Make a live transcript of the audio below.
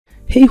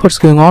Hey, what's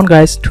going on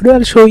guys? Today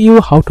I'll show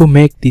you how to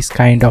make this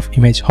kind of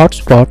image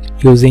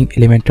hotspot using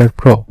Elementor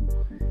Pro.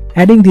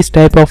 Adding this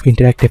type of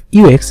interactive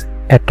UX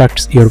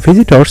attracts your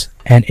visitors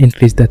and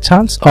increase the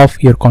chance of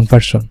your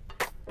conversion.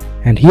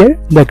 And here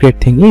the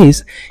great thing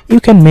is you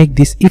can make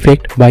this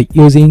effect by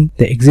using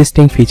the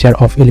existing feature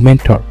of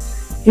Elementor.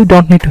 You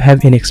don't need to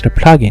have any extra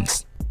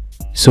plugins.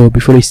 So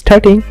before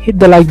starting, hit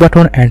the like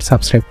button and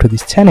subscribe to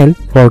this channel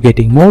for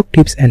getting more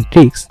tips and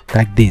tricks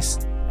like this.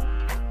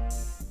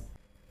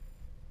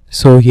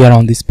 So here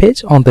on this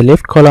page, on the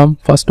left column,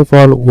 first of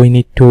all we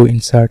need to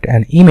insert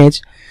an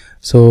image.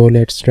 So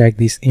let's drag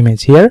this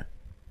image here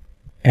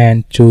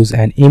and choose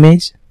an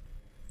image.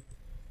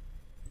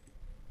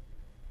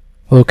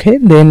 Okay,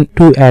 then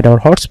to add our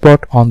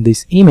hotspot on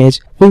this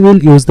image, we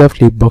will use the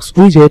Flip Box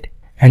widget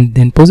and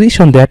then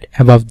position that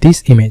above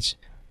this image.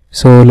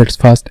 So let's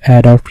first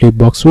add our Flip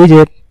Box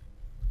widget.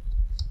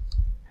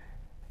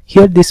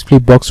 Here this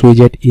Flip Box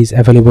widget is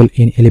available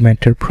in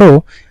Elementor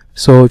Pro.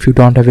 So if you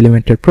don't have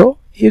Elementor Pro,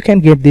 you can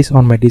get this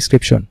on my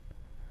description.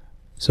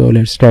 So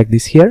let's drag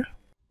this here.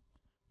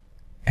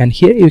 And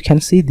here you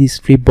can see this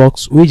Flip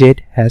Box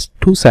widget has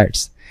two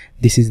sides.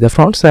 This is the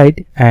front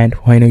side, and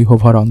when you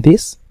hover on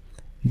this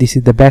is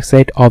the back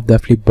side of the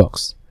flip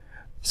box.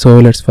 So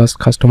let's first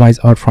customize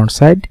our front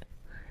side.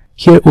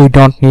 Here we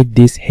don't need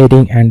this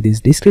heading and this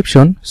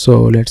description,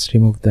 so let's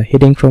remove the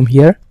heading from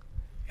here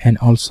and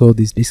also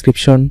this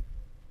description,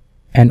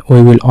 and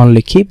we will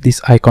only keep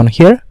this icon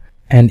here,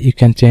 and you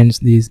can change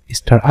this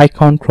star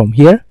icon from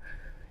here.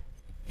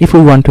 If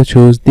we want to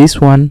choose this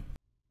one,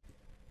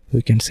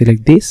 we can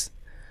select this,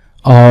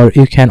 or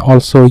you can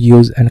also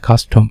use a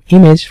custom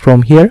image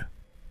from here.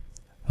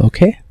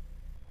 Okay,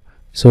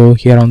 so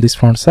here on this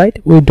front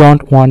side we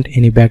don't want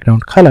any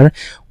background color,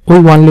 we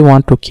only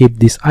want to keep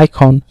this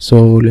icon. So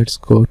let's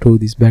go to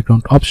this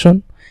background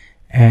option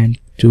and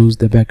choose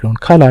the background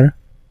color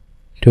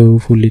to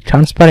fully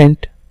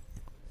transparent.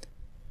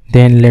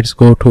 Then let's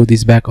go to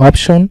this back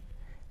option,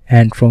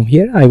 and from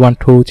here I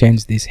want to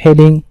change this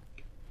heading.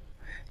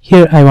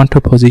 Here I want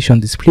to position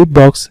this flip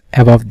box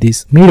above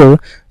this mirror,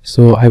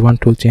 so I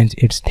want to change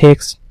its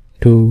text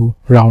to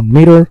round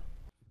mirror,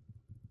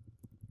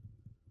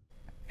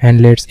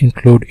 and let's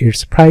include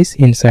its price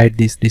inside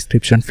this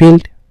description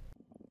field.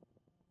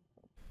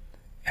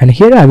 And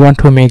here I want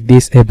to make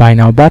this a buy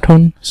now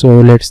button,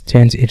 so let's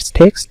change its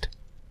text,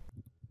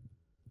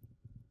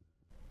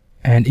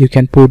 and you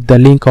can put the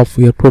link of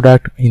your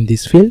product in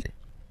this field.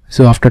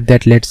 So after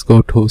that, let's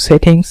go to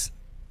settings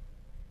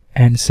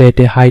and set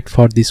a height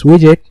for this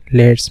widget.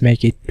 Let's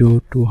make it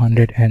to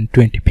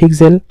 220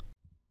 pixel,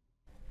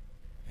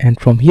 and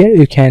from here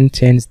you can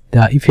change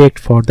the effect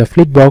for the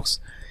flip box.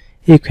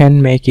 You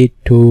can make it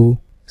to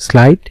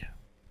slide,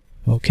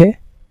 okay,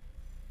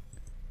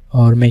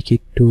 or make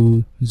it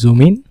to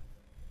zoom in,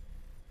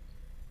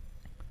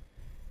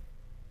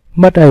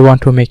 but I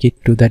want to make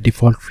it to the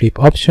default flip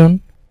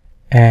option.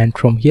 And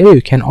from here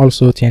you can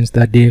also change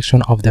the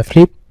direction of the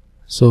flip.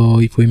 So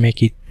if we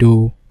make it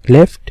to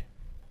left,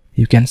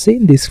 you can see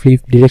this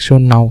flip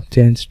direction now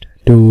changed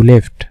to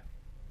left.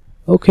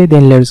 Okay,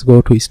 then let's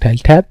go to style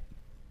tab,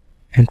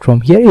 and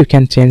from here you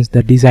can change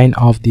the design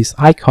of this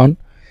icon.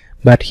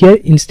 But here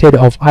instead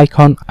of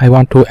icon, I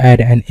want to add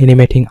an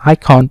animating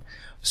icon.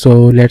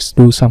 So let's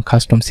do some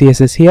custom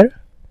CSS here.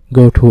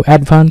 Go to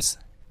advanced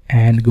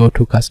and go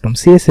to custom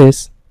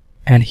CSS,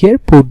 and here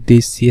put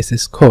this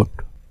CSS code.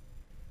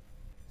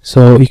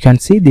 So you can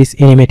see this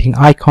animating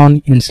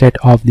icon instead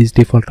of this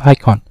default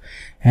icon.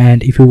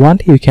 And if you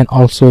want, you can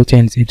also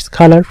change its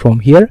color from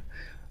here.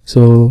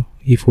 So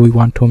if we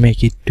want to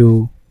make it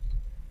to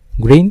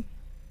green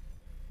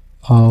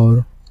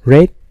or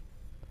red,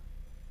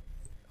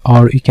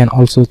 or you can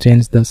also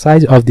change the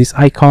size of this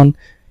icon.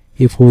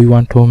 If we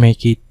want to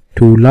make it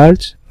too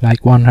large,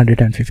 like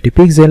 150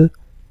 pixel,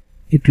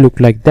 it look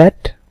like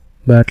that,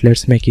 but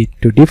let's make it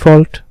to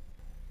default.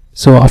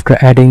 So after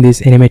adding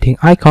this animating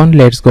icon,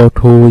 let's go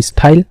to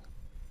style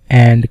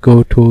and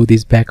go to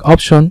this back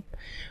option.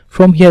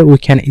 From here we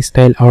can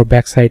style our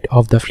backside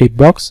of the flip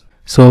box.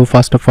 So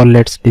first of all,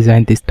 let's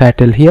design this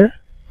title here.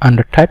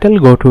 Under title,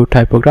 go to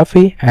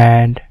typography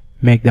and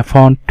make the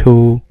font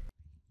to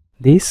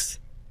this,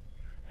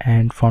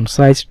 and font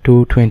size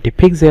to 20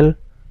 pixel,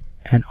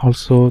 and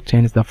also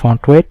change the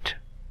font weight.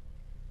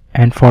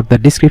 And for the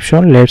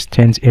description, let's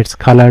change its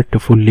color to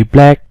fully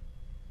black,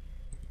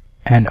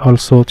 and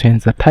also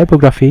change the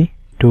typography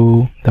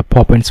to the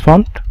Poppins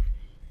font.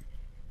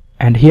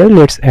 And here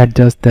let's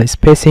adjust the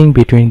spacing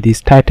between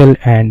this title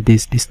and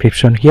this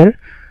description here.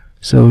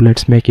 So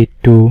let's make it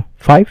to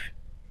 5,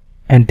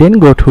 and then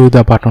go to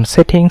the button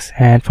settings,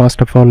 and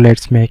first of all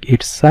let's make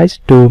its size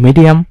to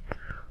medium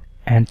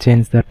and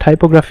change the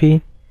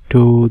typography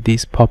to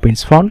this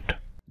Poppins font,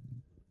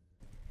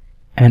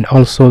 and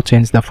also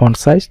change the font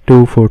size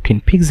to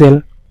 14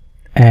 pixel.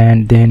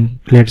 And then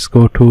let's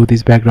go to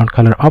this background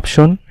color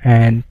option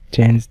and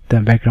change the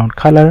background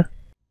color.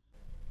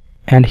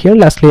 And here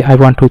lastly I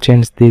want to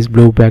change this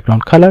blue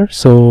background color,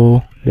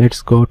 so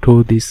let's go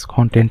to this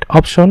content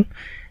option,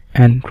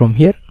 and from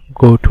here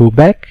go to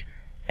back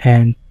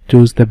and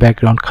choose the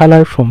background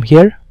color from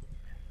here.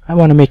 I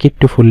want to make it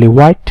to fully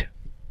white,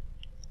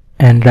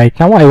 and right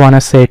now I want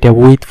to set a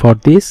width for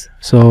this,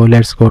 so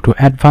let's go to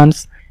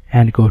advanced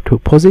and go to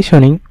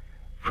positioning.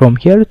 From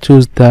here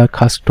choose the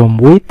custom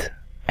width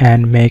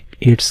and make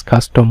its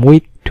custom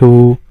width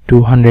to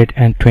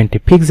 220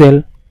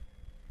 pixel.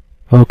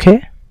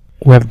 Okay,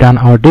 we have done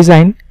our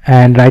design,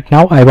 and right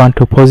now I want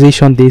to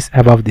position this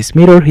above this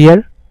mirror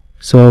here.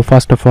 So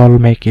first of all,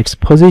 make its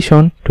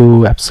position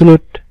to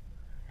absolute,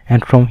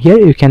 and from here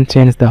you can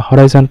change the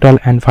horizontal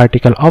and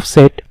vertical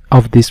offset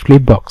of this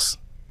flip box.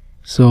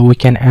 So we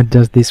can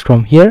adjust this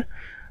from here.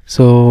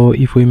 So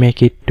if we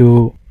make it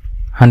to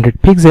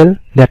 100 pixel,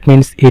 that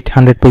means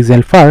 800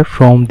 pixel far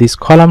from this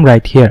column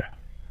right here.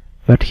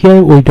 But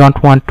here we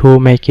don't want to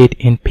make it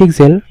in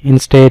pixel,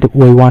 instead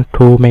we want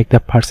to make the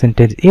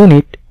percentage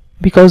unit,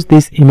 because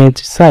this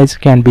image size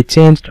can be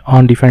changed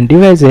on different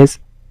devices,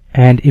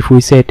 and if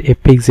we set a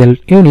pixel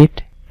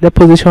unit, the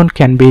position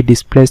can be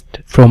displaced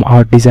from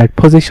our desired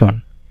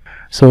position.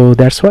 So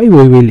that's why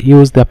we will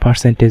use the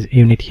percentage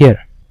unit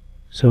here.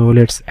 So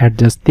let's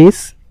adjust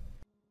this.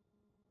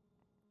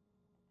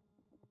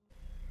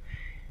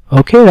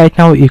 Okay, right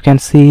now you can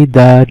see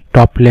the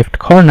top left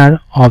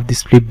corner of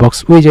this flip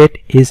box widget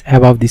is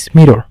above this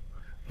mirror.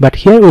 But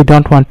here we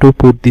don't want to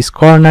put this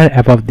corner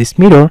above this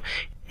mirror.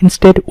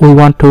 Instead, we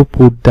want to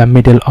put the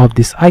middle of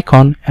this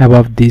icon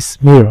above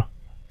this mirror.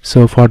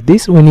 So for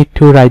this, we need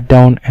to write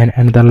down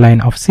another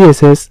line of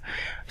CSS.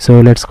 So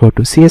let's go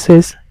to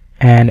CSS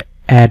and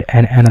add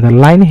another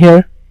line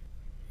here.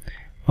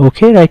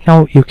 Okay, right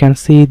now you can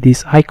see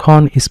this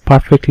icon is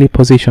perfectly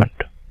positioned.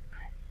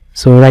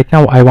 So right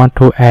now I want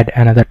to add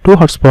another 2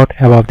 hotspot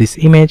above this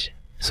image.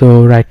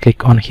 So right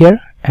click on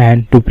here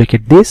and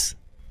duplicate this,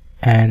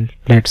 and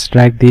let's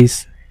drag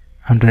this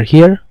under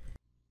here,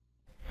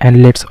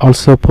 and let's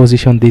also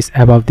position this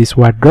above this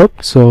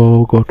wardrobe.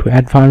 So go to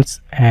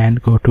advanced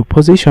and go to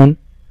position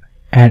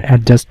and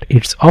adjust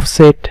its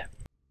offset.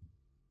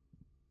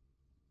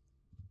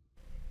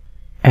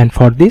 And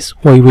for this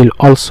we will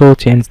also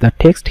change the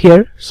text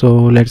here. So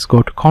let's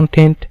go to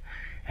content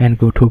and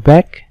go to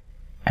back,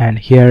 and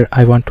here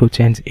I want to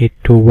change it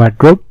to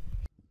wardrobe,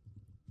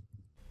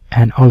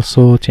 and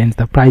also change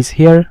the price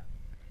here,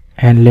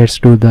 and let's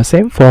do the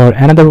same for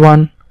another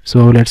one.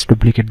 So let's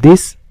duplicate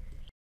this.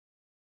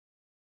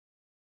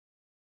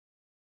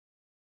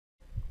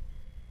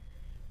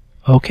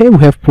 Okay,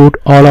 we have put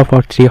all of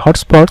our 3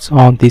 hotspots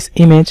on this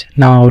image.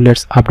 Now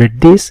let's update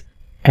this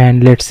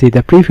and let's see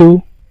the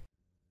preview.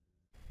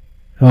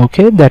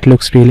 Okay, that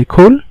looks really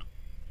cool.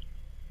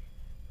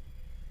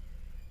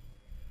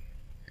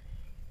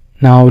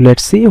 Now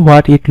let's see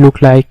what it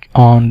looked like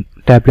on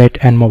tablet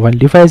and mobile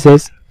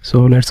devices.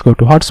 So let's go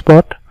to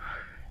hotspot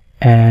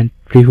and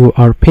preview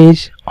our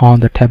page on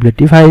the tablet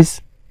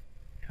device.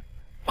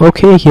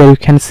 Okay, here you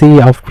can see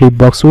our flip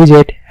box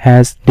widget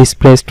has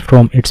displaced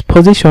from its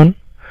position.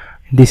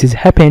 This is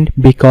happened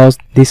because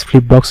these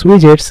flip box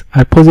widgets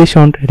are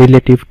positioned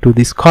relative to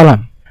this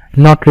column,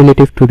 not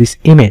relative to this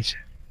image.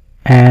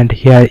 And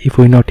here if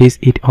we notice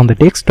it on the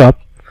desktop,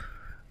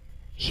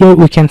 here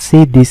we can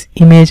see this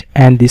image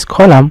and this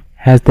column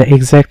has the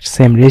exact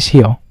same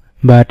ratio.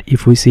 But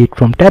if we see it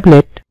from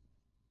tablet,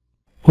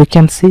 we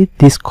can see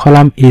this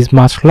column is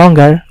much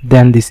longer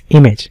than this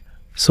image.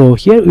 So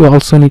here we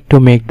also need to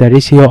make the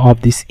ratio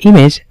of this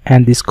image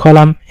and this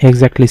column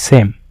exactly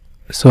same.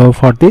 So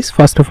for this,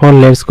 first of all,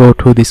 let's go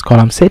to this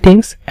column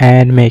settings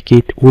and make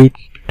it width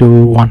to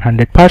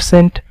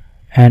 100%,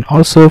 and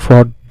also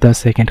for the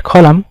second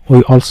column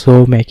we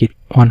also make it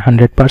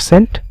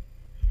 100%.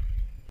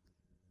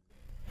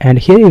 And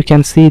here you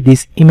can see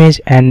this image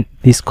and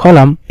this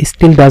column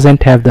still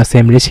doesn't have the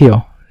same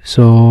ratio.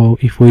 So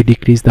if we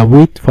decrease the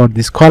width for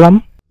this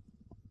column,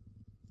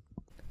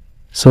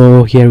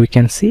 so here we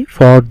can see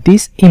for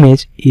this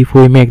image, if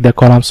we make the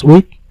column's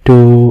width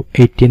to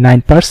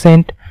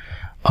 89%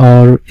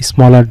 or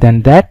smaller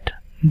than that,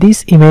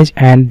 this image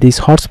and this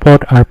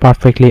hotspot are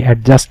perfectly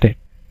adjusted.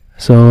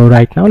 So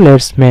right now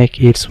let's make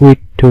its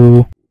width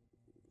to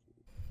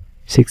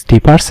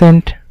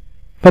 60%.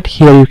 But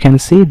here you can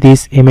see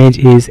this image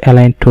is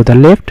aligned to the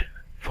left.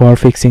 For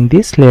fixing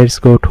this, let's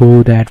go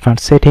to the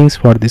advanced settings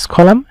for this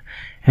column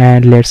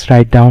and let's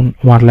write down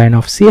one line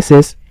of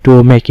CSS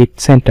to make it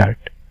centered.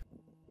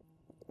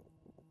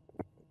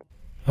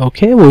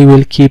 Okay, we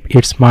will keep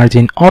its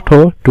margin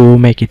auto to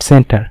make it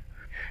center.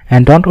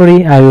 And don't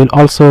worry, I will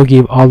also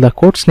give all the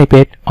code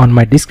snippet on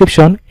my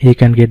description. You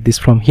can get this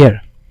from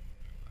here.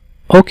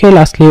 Okay,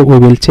 lastly we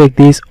will check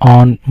this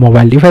on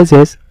mobile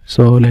devices.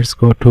 So let's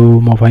go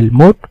to mobile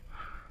mode,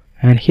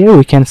 and here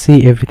we can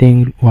see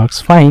everything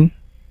works fine.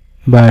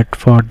 But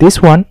for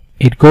this one,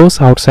 it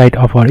goes outside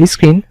of our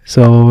screen.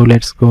 So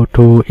let's go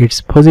to its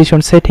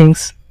position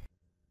settings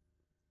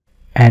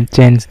and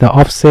change the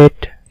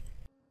offset,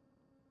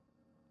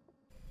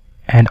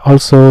 and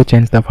also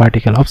change the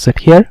vertical offset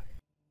here.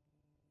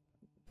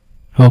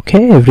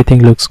 Okay,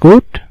 everything looks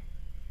good,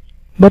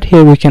 but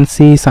here we can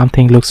see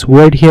something looks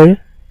weird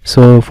here.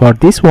 So for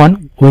this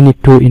one, we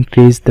need to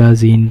increase the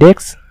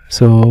z-index.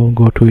 So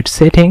go to its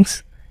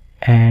settings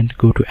and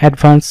go to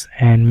advanced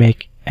and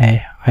make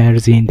a higher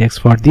Z index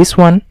for this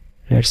one.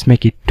 Let's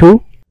make it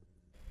 2.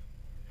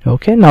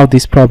 Okay, now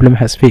this problem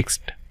has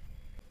fixed.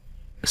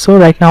 So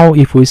right now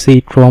if we see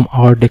it from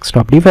our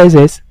desktop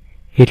devices,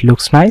 it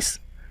looks nice,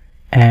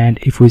 and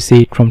if we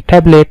see it from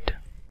tablet,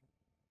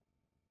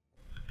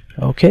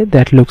 okay,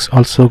 that looks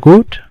also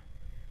good,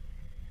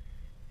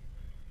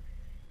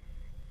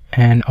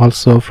 and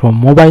also from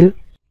mobile,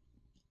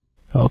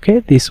 okay,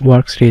 this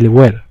works really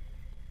well.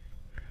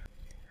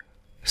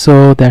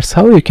 So that's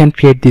how you can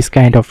create this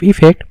kind of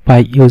effect by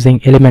using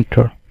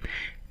Elementor.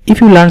 If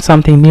you learned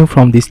something new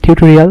from this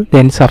tutorial,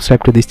 then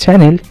subscribe to this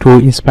channel to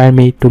inspire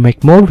me to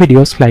make more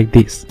videos like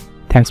this.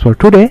 Thanks for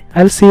today.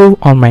 I'll see you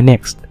on my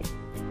next.